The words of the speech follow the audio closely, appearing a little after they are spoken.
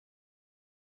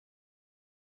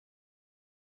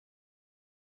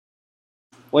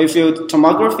Wavefield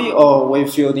tomography or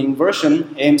wavefield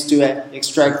inversion aims to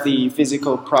extract the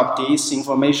physical properties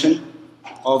information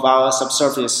of our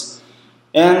subsurface.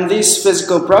 And these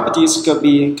physical properties could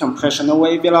be compressional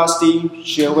wave velocity,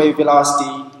 shear wave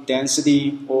velocity,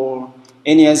 density, or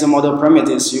any other model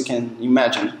parameters you can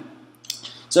imagine.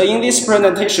 So in this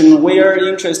presentation, we are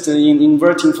interested in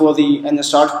inverting for the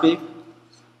anisotropic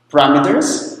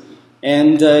parameters.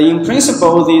 And in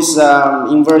principle, this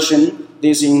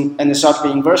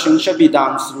anisotropic inversion should be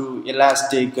done through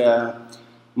elastic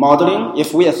modeling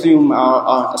if we assume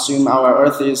our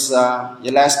Earth is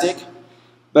elastic.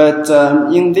 But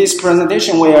in this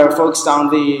presentation, we are focused on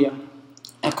the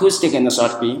acoustic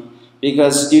anisotropy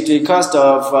because due to the cost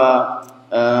of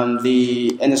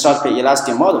the anisotropic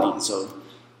elastic modeling. So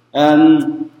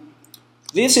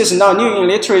this is not new in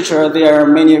literature. There are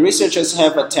many researchers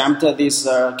have attempted this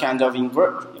kind of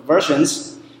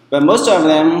inversions, but most of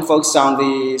them focus on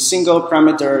the single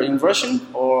parameter inversion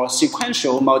or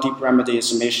sequential multi-parameter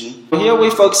estimation. Here we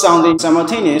focus on the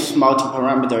simultaneous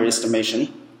multi-parameter estimation.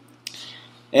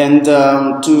 And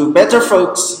to better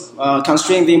focus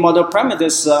constrain the model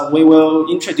parameters, we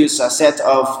will introduce a set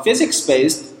of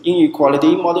physics-based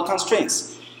inequality model constraints.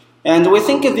 And we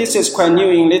think this is quite new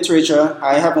in literature.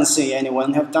 I haven't seen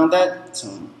anyone have done that. So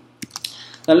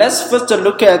now let's first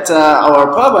look at our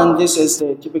problem. This is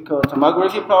the typical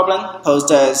tomography problem posed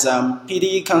as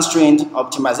PDE constraint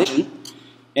optimization.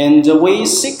 And we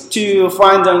seek to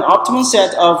find an optimal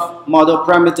set of model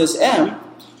parameters M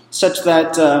such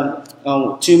that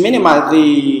to minimize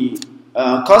the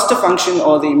cost function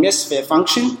or the misfit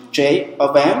function J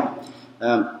of M.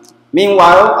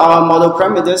 Meanwhile, our model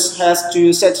parameters has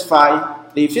to satisfy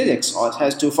the physics or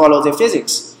has to follow the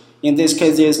physics. In this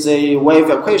case, is the wave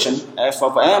equation f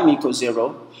of m equals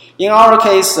 0. In our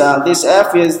case, this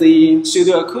f is the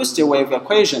pseudoacoustic wave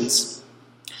equations.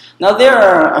 Now there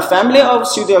are a family of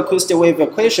pseudoacoustic wave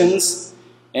equations,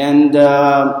 and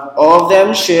all of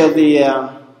them share the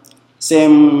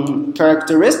same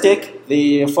characteristic.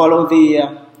 They follow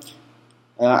the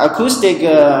acoustic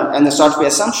anisotropy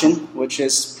assumption, which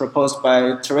is proposed by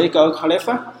Tariq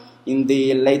Al-Khalifa in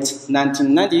the late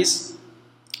 1990s.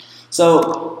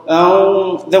 So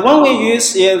the one we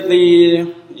use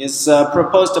is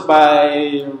proposed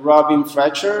by Robin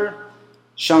Fletcher,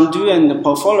 Shandu, and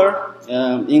Paul Fuller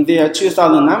in their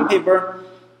 2009 paper.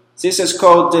 This is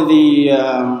called the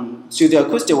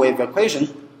pseudoacoustic wave equation.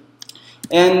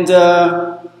 And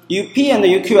UP and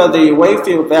UQ are the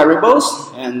wavefield variables,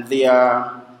 and they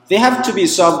have to be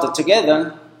solved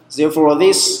together. Therefore,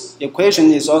 this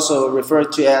equation is also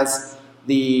referred to as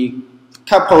the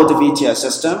coupled VTS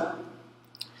system.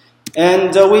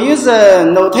 And we use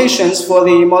notations for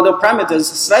the model parameters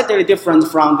slightly different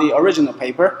from the original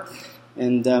paper.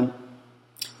 And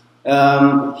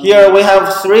here we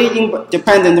have three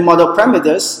independent model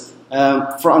parameters.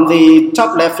 From the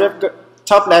top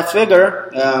left figure,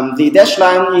 the dashed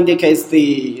line indicates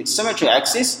the symmetry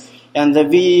axis, and the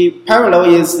V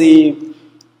parallel is the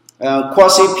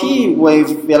quasi-P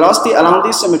wave velocity along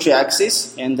the symmetry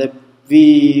axis, and the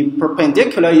V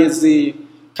perpendicular is the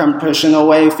compressional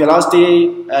wave velocity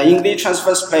in the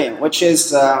transverse plane, which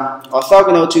is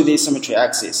orthogonal to the symmetry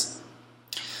axis.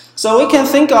 So we can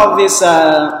think of this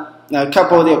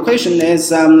coupled equation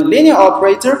as linear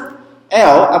operator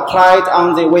L applied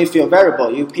on the wavefield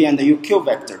variable UP and the UQ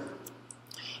vector.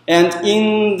 And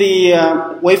in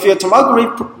the wavefield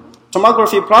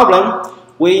tomography problem,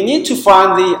 we need to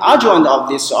find the adjoint of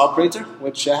this operator,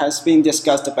 which has been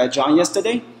discussed by John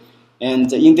yesterday,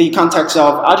 and in the context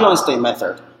of adjoint state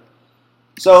method.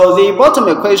 So the bottom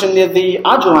equation is the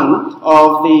adjoint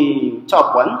of the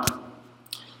top one,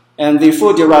 and the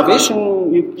full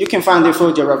derivation, you can find the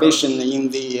full derivation in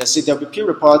the CWP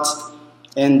report.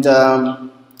 And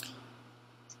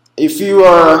if you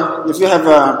have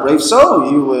a brave soul,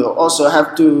 you will also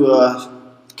have to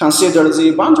consider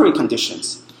the boundary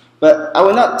conditions. But I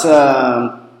will not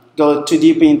go too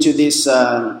deep into these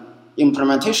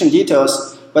implementation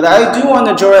details. But I do want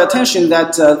to draw your attention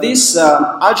that this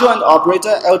adjoint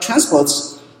operator L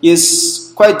transpose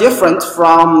is quite different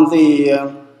from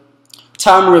the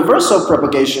time reversal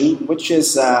propagation, which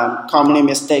is commonly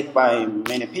mistaken by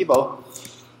many people.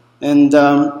 And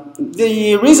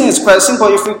the reason is quite simple.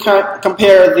 If we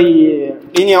compare the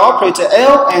linear operator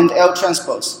L and L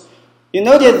transpose, you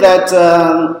noted that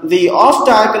the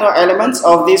off-diagonal elements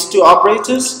of these two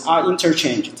operators are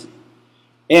interchanged.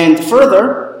 And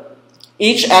further,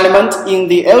 each element in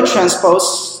the L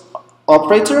transpose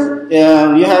operator,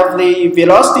 you have the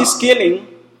velocity scaling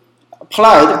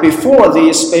applied before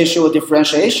the spatial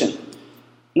differentiation.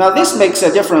 Now this makes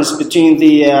a difference between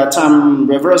the time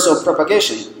reversal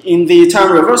propagation. In the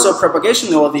time reversal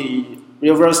propagation or the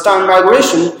reverse time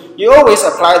migration, you always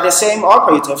apply the same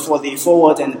operator for the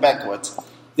forward and backward.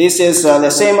 This is the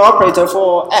same operator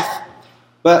for F.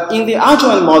 But in the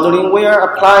adjoint modeling, we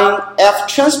are applying F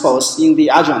transpose in the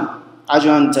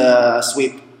adjoint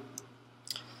sweep.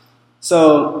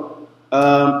 So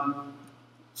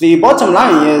the bottom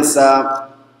line is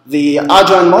the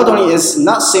adjoint modeling is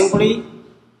not simply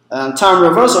time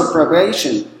reversal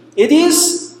propagation. It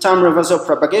is time reversal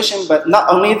propagation, but not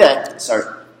only that. Sorry.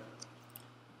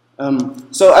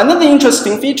 So another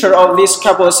interesting feature of this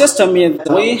coupled system is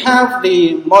we have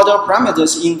the model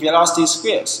parameters in velocity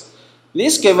squares.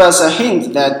 This gives us a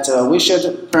hint that we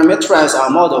should parameterize our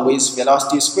model with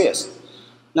velocity squares.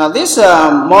 Now this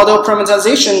model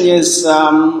parameterization is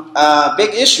a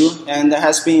big issue and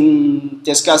has been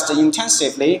discussed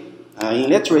intensively in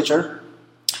literature.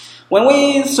 When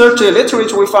we search the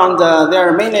literature, we found there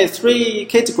are mainly three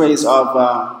categories of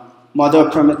model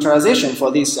parameterization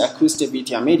for this acoustic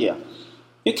VTR media.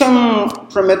 You can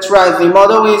parameterize the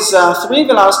model with 3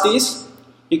 velocities.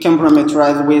 You can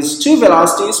parameterize with 2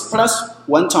 velocities plus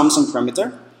 1 Thomson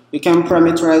parameter. You can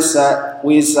parameterize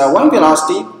with 1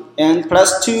 velocity and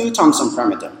plus 2 Thomson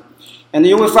parameter. And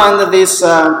you will find these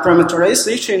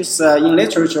parameterizations in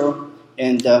literature,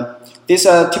 and these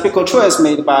are typical choice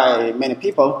made by many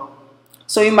people.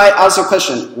 So you might ask a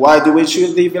question, why do we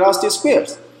choose the velocity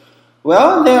squares?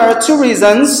 Well, there are 2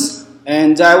 reasons,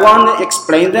 and I want to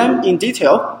explain them in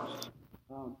detail.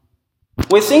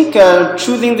 We think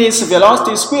choosing these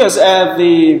velocity squares as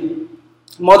the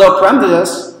model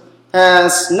parameters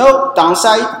has no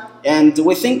downside, and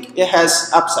we think it has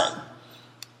upside.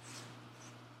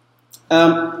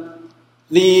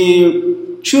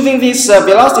 Choosing these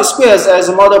velocity squares as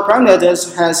model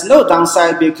parameters has no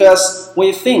downside because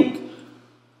we think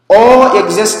all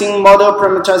existing model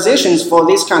parameterizations for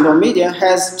this kind of media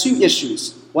has 2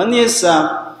 issues. One is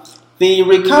the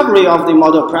recovery of the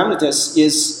model parameters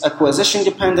is acquisition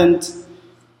dependent,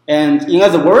 and in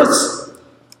other words,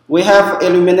 we have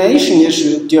illumination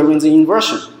issue during the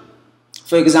inversion.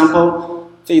 For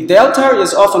example, the delta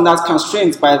is often not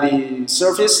constrained by the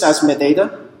surface seismic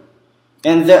data.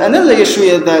 And another issue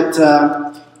is that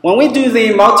when we do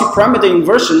the multi-parameter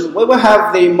inversion, we will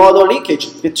have the model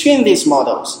leakage between these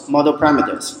model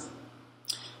parameters.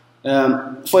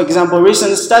 For example,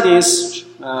 recent studies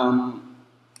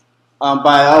by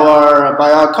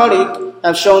our colleague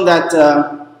have shown that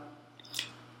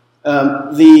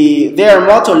there are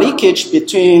model leakage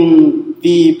between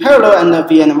the parallel and the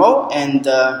VNMO, and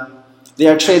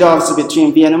there are trade-offs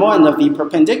between VNMO and the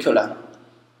perpendicular.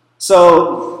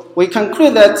 So we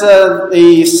conclude that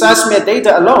the seismic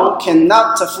data alone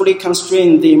cannot fully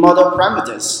constrain the model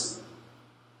parameters.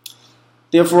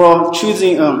 Therefore,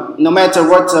 choosing no matter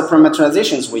what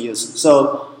parameterizations we use.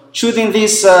 So choosing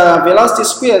these velocity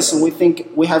squares, we think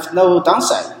we have no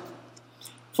downside.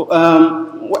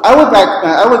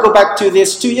 I will go back to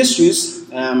these 2 issues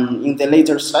in the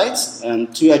later slides,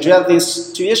 and to address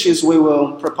these 2 issues, we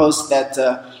will propose that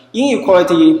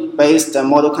inequality-based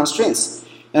model constraints.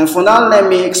 And for now, let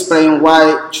me explain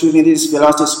why choosing these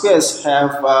velocity squares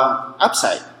have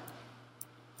upside.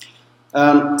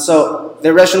 So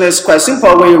the rationale is quite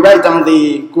simple. We write down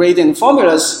the gradient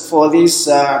formulas for these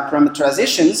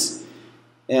parameterizations,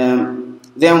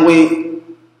 then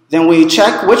we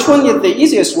check which one is the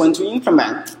easiest one to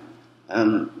implement.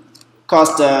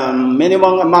 Cost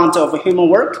minimum amount of human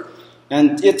work,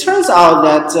 and it turns out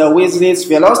that with these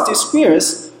velocity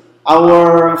squares,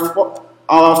 our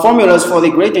formulas for the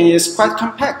gradient is quite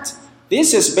compact.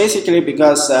 This is basically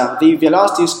because the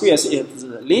velocity squares is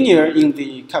linear in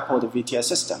the coupled VTR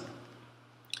system.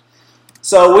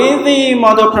 So with the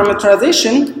model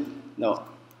parameterization,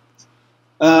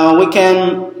 we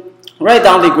can write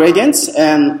down the gradients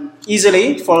and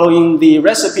easily following the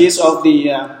recipes of the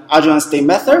adjoint state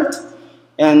method.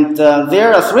 And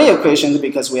there are 3 equations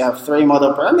because we have 3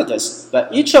 model parameters,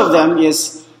 but each of them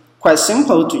is quite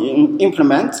simple to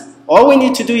implement. All we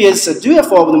need to do is do a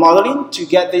forward modeling to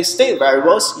get the state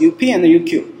variables UP and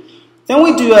UQ. Then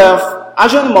we do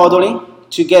adjoint modeling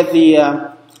to get the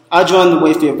adjoint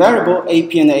wavefield variable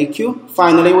AP and AQ.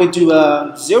 Finally, we do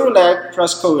a 0 lag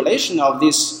cross correlation of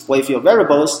these wavefield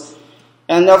variables.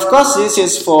 And of course, this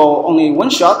is for only 1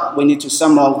 shot. We need to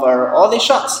sum over all the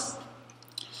shots.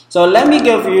 So let me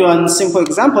give you a simple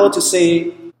example to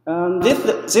say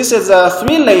this is a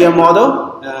 3-layer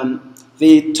model.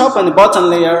 The top and the bottom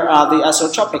layer are the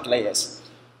isotropic layers.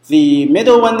 The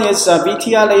middle one is a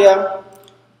VTR layer.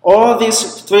 All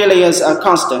these 3 layers are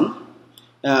constant.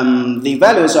 The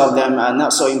values of them are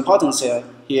not so important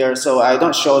here, so I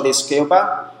don't show this scale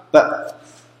bar. But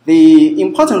the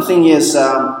important thing is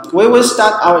we will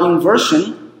start our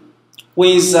inversion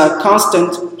with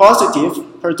constant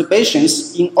positive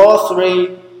perturbations in all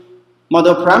three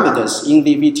model parameters in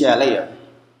the VTI layer.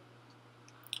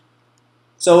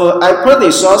 So I put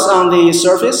the source on the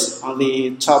surface, on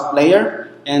the top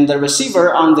layer, and the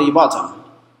receiver on the bottom.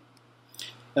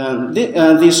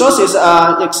 The sources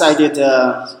are excited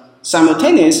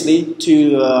simultaneously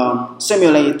to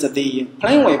simulate the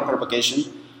plane wave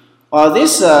propagation.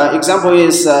 This example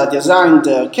is designed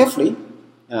carefully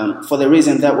for the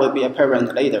reason that will be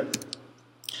apparent later.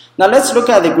 Now let's look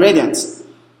at the gradients.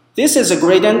 This is a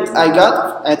gradient I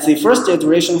got at the first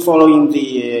iteration following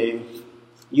the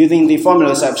using the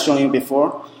formulas I've shown you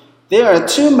before. There are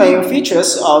two main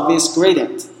features of this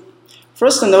gradient.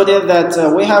 First, notice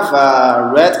that we have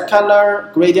a red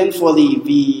color gradient for the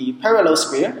V parallel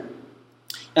square,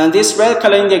 and this red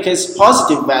color indicates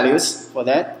positive values for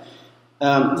that.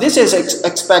 This is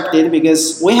expected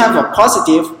because we have a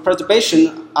positive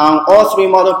perturbation on all three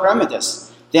model parameters.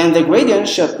 Then the gradient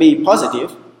should be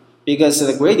positive because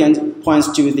the gradient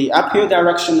points to the uphill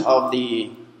direction of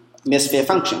the misfit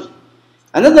function.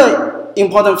 Another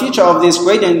important feature of this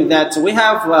gradient is that we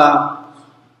have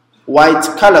white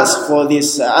colors for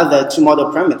these other two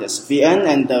model parameters, Vn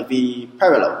and V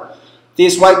parallel.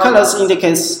 These white colors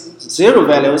indicate zero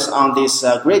values on this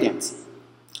gradient.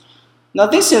 Now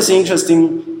this is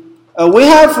interesting. We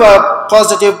have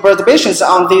positive perturbations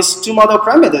on these two model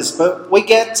parameters, but we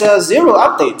get zero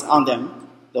update on them.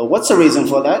 So what's the reason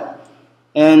for that?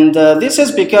 And this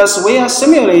is because we are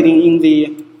simulating in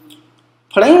the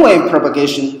plane wave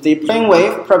propagation. The plane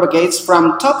wave propagates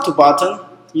from top to bottom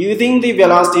using the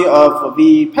velocity of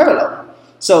V parallel.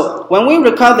 So when we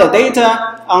record the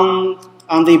data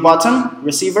on the bottom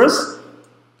receivers,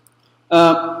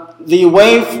 the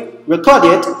wave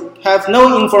recorded have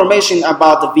no information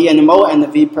about the V NMO and the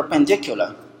V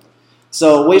perpendicular.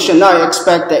 So we should not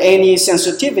expect any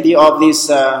sensitivity of these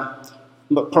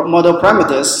model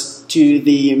parameters to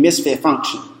the misfit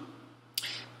function.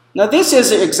 Now this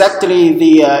is exactly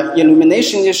the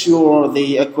illumination issue or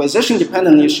the acquisition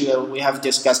dependent issue we have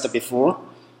discussed before.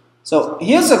 So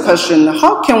here's a question: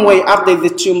 how can we update the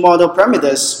two model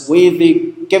parameters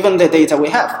given the data we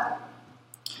have?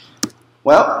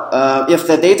 Well, if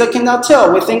the data cannot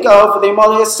tell, we think of the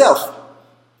model itself.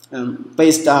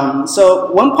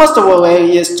 So one possible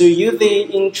way is to use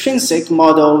the intrinsic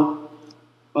model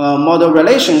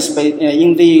relations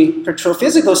in the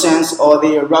petrophysical sense or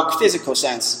the rock physical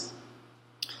sense.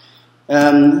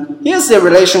 Here's the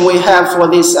relation we have for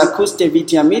this acoustic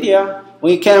VTI media.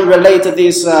 We can relate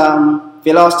these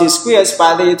velocity squares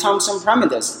by the Thomson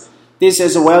parameters. This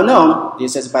is well known.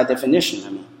 This is by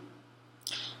definition,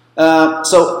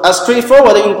 So a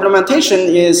straightforward implementation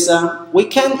is we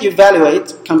can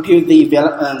compute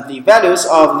the values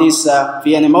of this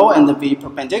VNMO and the V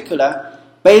perpendicular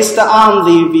based on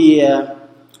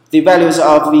the values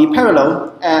of V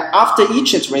parallel after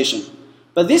each iteration.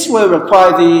 But this will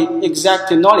require the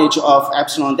exact knowledge of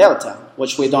epsilon delta,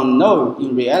 which we don't know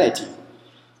in reality.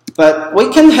 But we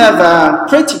can have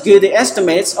pretty good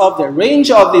estimates of the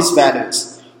range of these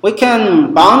values. We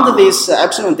can bound this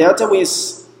epsilon delta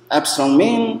with epsilon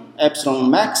min,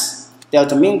 epsilon max,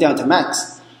 delta min, delta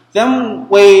max. Then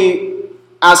we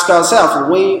ask ourselves,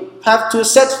 we have to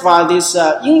satisfy these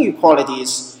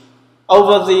inequalities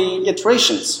over the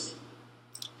iterations.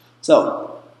 So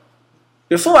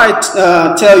before I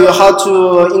tell you how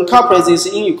to incorporate these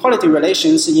inequality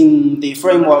relations in the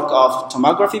framework of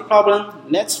tomography problem,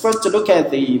 let's first look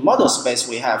at the model space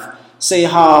we have, see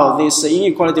how these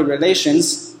inequality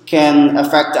relations can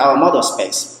affect our model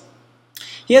space.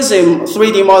 Here's a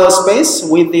 3D model space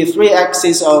with the three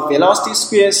axes of velocity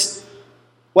squares.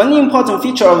 One important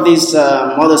feature of this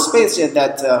model space is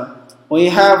that we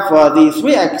have the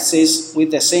three axes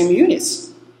with the same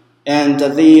units, and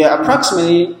they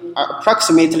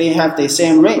approximately have the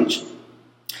same range.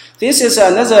 This is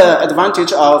another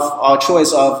advantage of our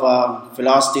choice of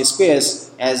velocity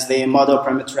squares as the model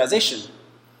parameterization.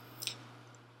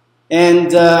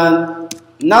 And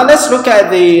now let's look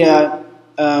at the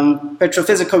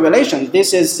petrophysical relation.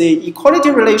 This is the equality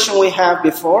relation we have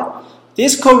before.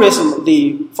 This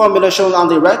the formula shown on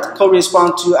the right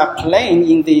corresponds to a plane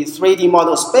in the 3D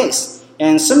model space.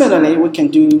 And similarly, we can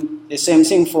do the same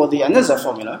thing for the another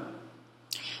formula.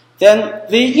 Then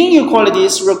the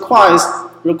inequalities require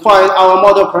our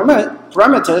model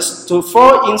parameters to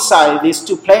fall inside these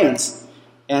two planes.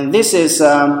 And this is,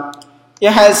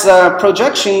 it has a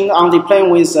projection on the plane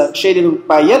with shaded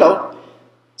by yellow.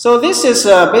 So this is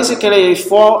basically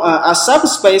for a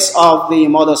subspace of the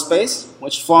model space,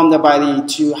 which formed by the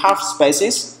two half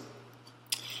spaces.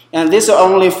 And this is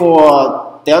only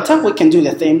for delta. We can do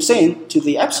the same thing to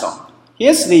the epsilon.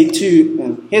 Here's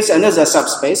here's another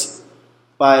subspace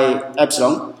by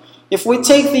epsilon. If we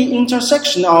take the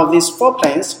intersection of these four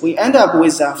planes, we end up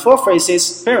with a four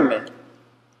faces pyramid.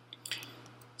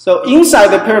 So inside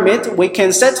the pyramid, we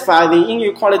can satisfy the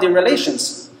inequality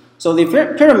relations. So the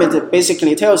pyramid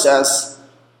basically tells us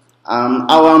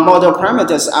our model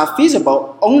parameters are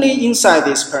feasible only inside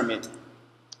this pyramid.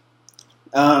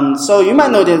 So you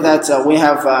might notice that we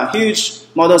have a huge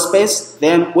model space.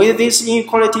 Then with these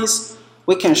inequalities,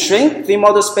 we can shrink the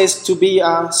model space to be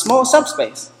a small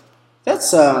subspace.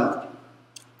 That's a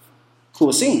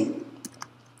cool thing.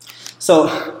 So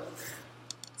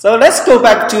let's go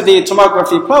back to the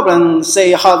tomography problem,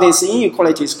 say how these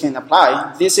inequalities can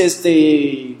apply. This is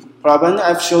the problem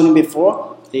I've shown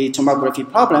before, the tomography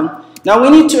problem. Now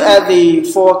we need to add the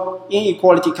four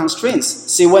inequality constraints,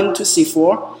 C1 to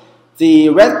C4. The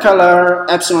red color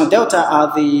epsilon delta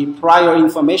are the prior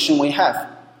information we have.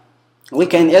 We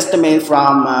can estimate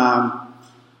from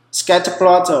scatter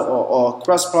plot or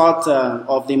cross plot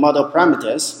of the model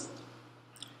parameters.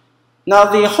 Now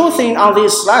the whole thing on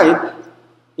this slide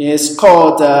is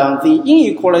called the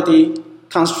inequality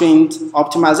constraint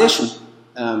optimization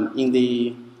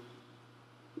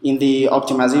in the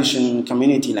optimization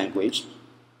community language.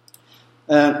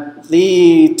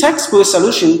 The textbook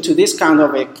solution to this kind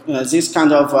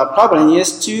of problem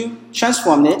is to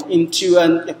transform it into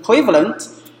an equivalent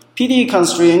PD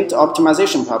constraint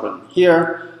optimization problem.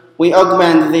 Here we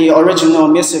augment the original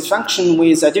misfit function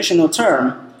with additional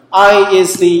term. I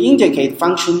is the indicate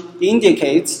function,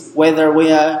 indicates whether we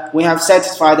have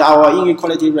satisfied our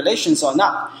inequality relations or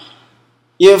not.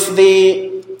 If the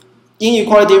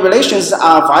inequality relations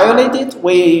are violated,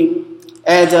 we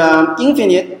add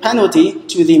infinite penalty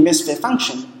to the misfit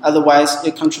function. Otherwise,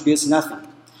 it contributes nothing.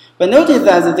 But notice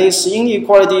that this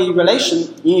inequality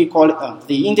relation,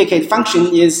 the indicate function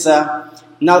is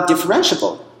not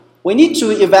differentiable. We need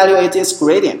to evaluate its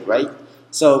gradient, right?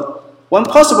 So one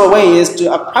possible way is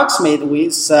to approximate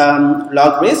with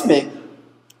logarithmic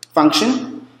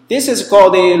function. This is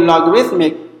called the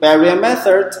logarithmic barrier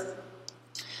method.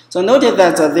 So notice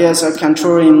that there's a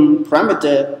controlling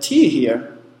parameter t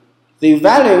here. The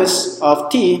values of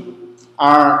t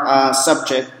are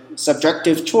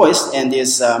subjective choice and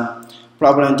is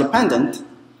problem dependent.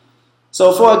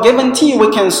 So for a given t,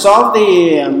 we can solve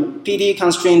the PD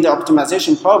constraint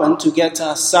optimization problem to get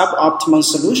a suboptimal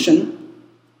solution.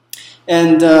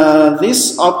 And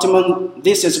this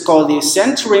is called the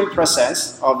centering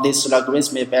process of this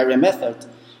logarithmic barrier method.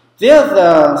 There's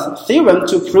the theorem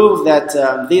to prove that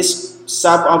this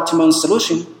suboptimal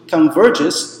solution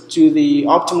converges to the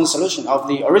optimal solution of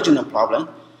the original problem.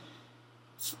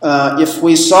 If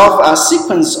we solve a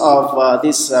sequence of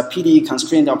this PD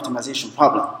constraint optimization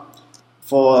problem,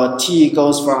 for t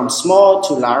goes from small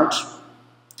to large,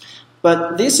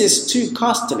 but this is too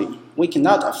costly. We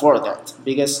cannot afford that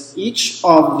because each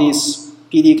of these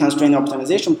PD constraint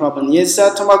optimization problem is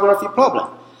a tomography problem.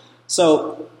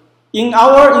 So in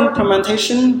our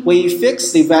implementation, we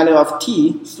fix the value of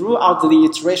t throughout the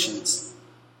iterations.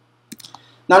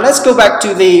 Now let's go back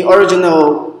to the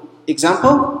original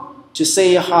example to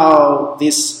see how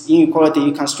these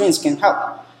inequality constraints can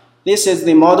help. This is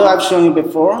the model I've shown you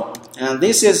before, and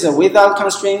this is without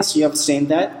constraints. You have seen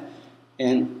that.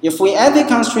 And if we add the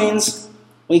constraints,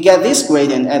 we get this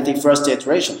gradient at the first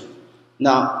iteration.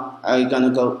 Now I'm going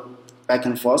to go back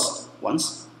and forth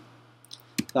once.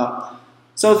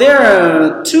 So there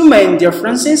are two main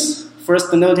differences.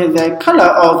 First, notice the color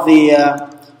of the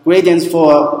gradients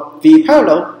for the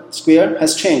parallel square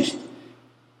has changed.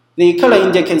 The color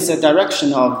indicates the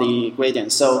direction of the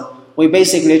gradient. So we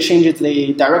basically changed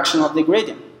the direction of the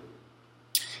gradient.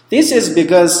 This is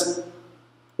because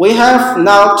we have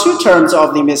now two terms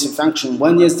of the misfit function.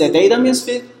 One is the data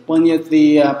misfit, one is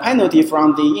the penalty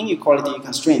from the inequality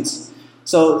constraints.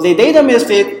 So the data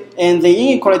misfit and the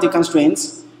inequality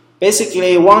constraints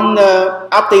basically one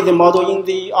update the model in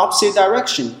the opposite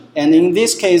direction. And in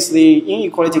this case, the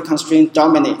inequality constraint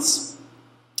dominates.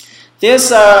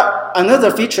 There's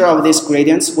another feature of these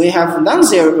gradients. We have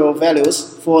non-zero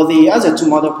values for the other two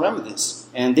model parameters.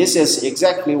 And this is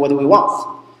exactly what we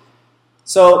want.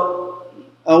 So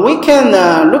we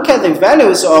can look at the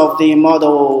values of the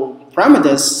model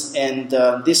parameters, and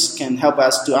this can help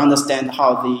us to understand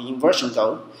how the inversion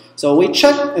goes. So we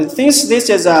check, since this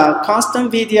is a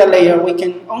constant VDR layer, we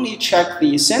can only check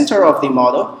the center of the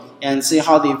model and see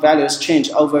how the values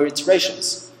change over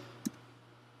iterations.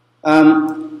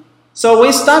 So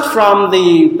we start from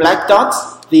the black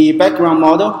dot, the background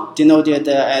model denoted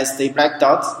as the black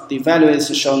dot. The value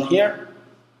is shown here.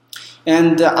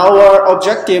 And our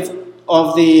objective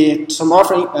of the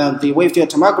wavefield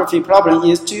tomography problem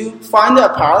is to find a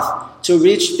path to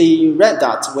reach the red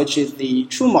dot, which is the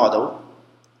true model.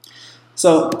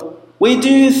 So we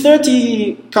do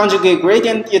 30 conjugate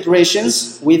gradient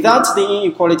iterations without the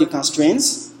inequality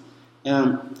constraints.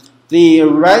 The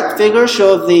right figure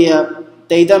shows the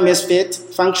data misfit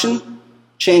function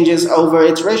changes over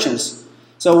iterations.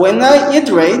 So when I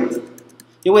iterate,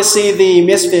 you will see the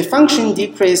misfit function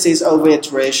decreases over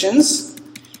iterations.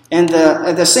 And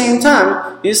at the same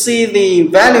time, you see the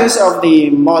values of the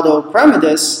model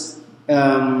parameters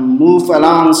move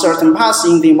along certain paths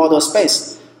in the model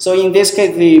space. So in this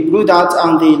case, the blue dot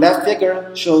on the left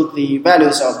figure shows the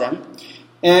values of them.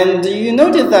 And you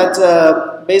notice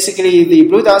that basically the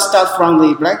blue dot starts from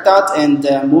the black dot and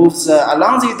moves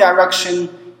along the direction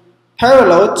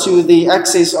parallel to the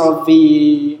axis of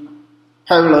the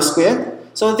parallel square.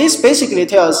 So this basically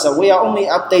tells us we are only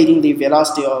updating the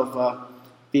velocity of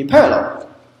the parallel.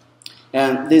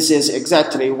 And this is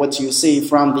exactly what you see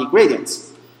from the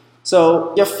gradients.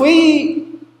 So if we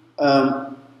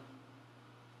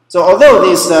so although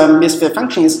this misfit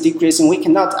function is decreasing, we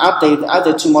cannot update the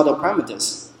other two model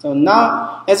parameters. So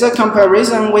now, as a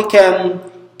comparison, we can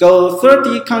go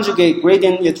 30 conjugate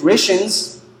gradient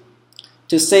iterations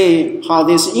to see how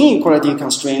these inequality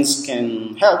constraints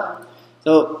can help.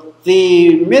 So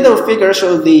the middle figure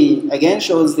shows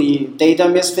the data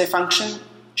misfit function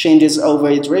changes over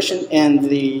iteration, and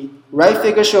the right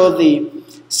figure shows the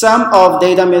sum of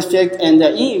data misfit and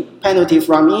the penalty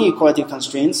from inequality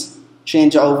constraints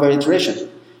change over iteration.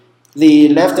 The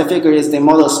left figure is the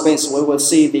model space. We will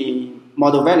see the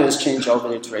model values change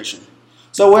over iteration.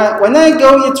 So when I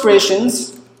go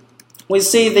iterations, we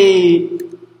see the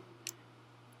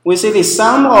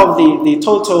sum of the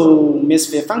total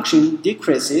misfit function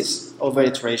decreases over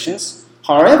iterations.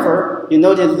 However, you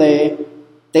notice the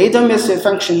data misfit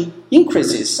function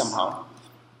increases somehow.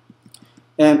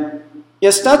 And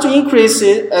you start to increase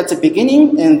it at the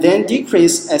beginning and then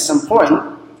decrease at some point.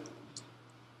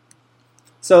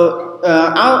 So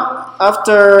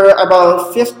after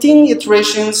about 15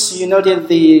 iterations, you notice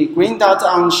the green dot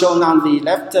shown on the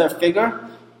left figure.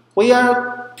 We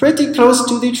are pretty close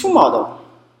to the true model.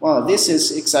 Wow, this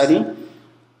is exciting.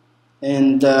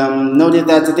 And notice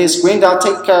that this green dot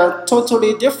takes a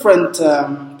totally different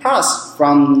path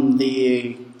from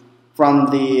the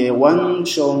one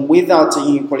shown without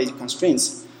inequality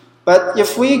constraints. But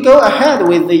if we go ahead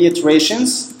with the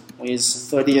iterations, with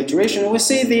 30 iterations, we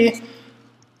see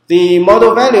the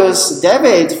model values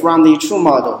deviate from the true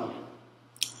model.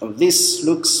 This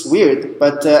looks weird,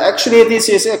 but actually this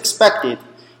is expected.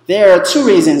 There are two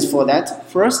reasons for that.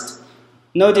 First,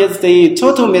 notice the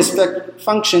total misfit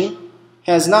function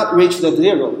has not reached the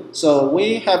zero, so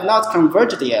we have not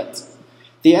converged yet.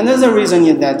 The another reason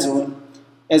is that,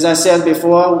 as I said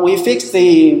before, we fixed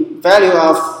the value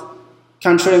of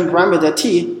controlling parameter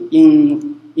t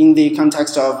in the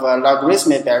context of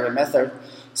logarithmic barrier method.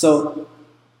 So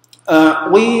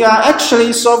we are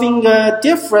actually solving a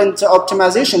different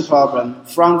optimization problem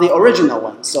from the original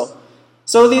one. So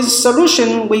the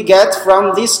solution we get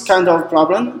from this kind of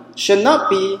problem should not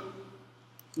be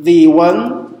the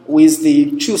one with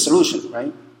the true solution,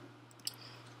 right?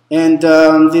 And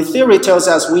the theory tells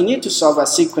us we need to solve a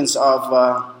sequence of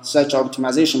such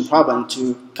optimization problem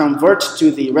to convert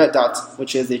to the red dot,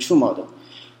 which is the true model.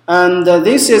 And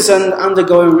this is an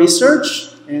ongoing research,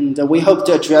 and we hope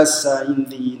to address in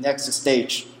the next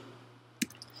stage.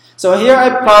 So here I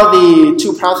plot the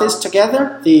two paths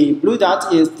together. The blue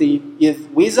dot is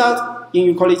without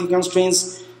inequality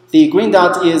constraints. The green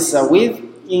dot is with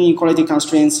inequality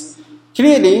constraints.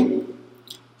 Clearly,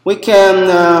 we can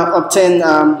obtain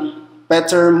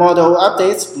better model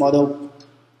updates.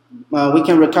 We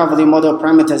can recover the model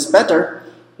parameters better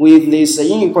with these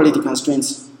inequality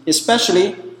constraints,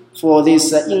 especially for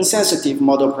these insensitive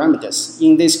model parameters.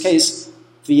 In this case,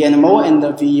 the NMO and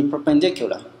the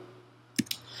perpendicular.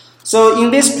 So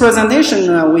in this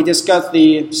presentation, we discussed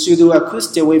the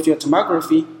pseudoacoustic wavefield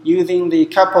tomography using the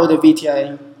coupled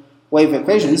VTI wave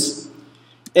equations.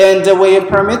 And we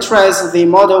parameterize the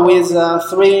model with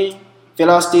 3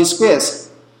 velocity squares.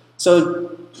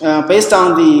 So based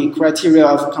on the criteria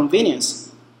of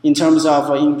convenience in terms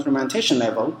of implementation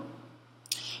level.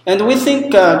 And we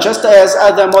think just as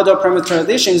other model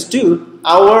parameterizations do,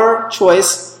 our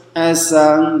choice has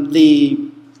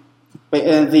the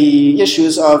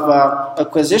issues of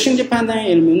acquisition dependent,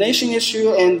 elimination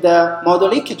issue, and model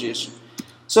leakage issue.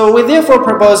 So we therefore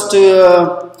propose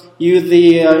to use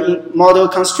the model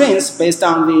constraints based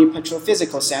on the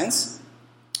petrophysical sense.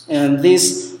 And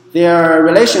their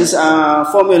relations are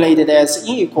formulated as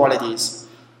inequalities.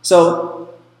 So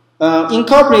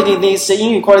incorporating these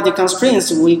inequality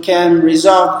constraints, we can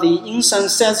resolve the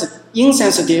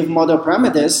insensitive model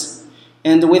parameters.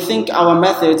 And we think our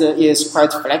method is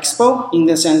quite flexible in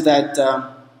the sense that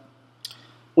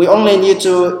we only need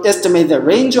to estimate the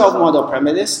range of model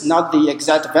parameters, not the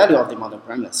exact value of the model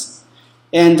parameters.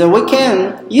 And we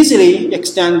can easily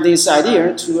extend this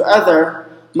idea to other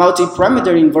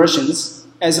multi-parameter inversions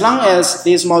as long as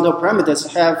these model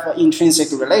parameters have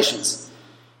intrinsic relations.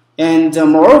 And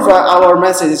moreover, our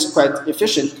method is quite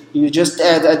efficient. You just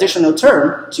add additional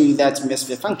term to that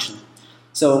misfit function.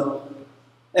 So,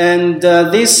 and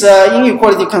these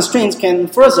inequality constraints can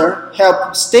further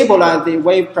help stabilize the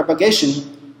wave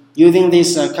propagation using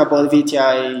these coupled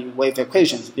VTI wave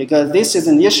equations, because this is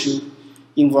an issue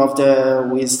involved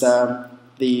with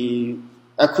the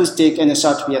acoustic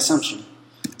anisotropy assumption.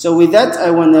 So with that,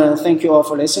 I want to thank you all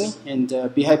for listening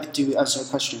and be happy to answer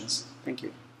questions. Thank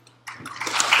you.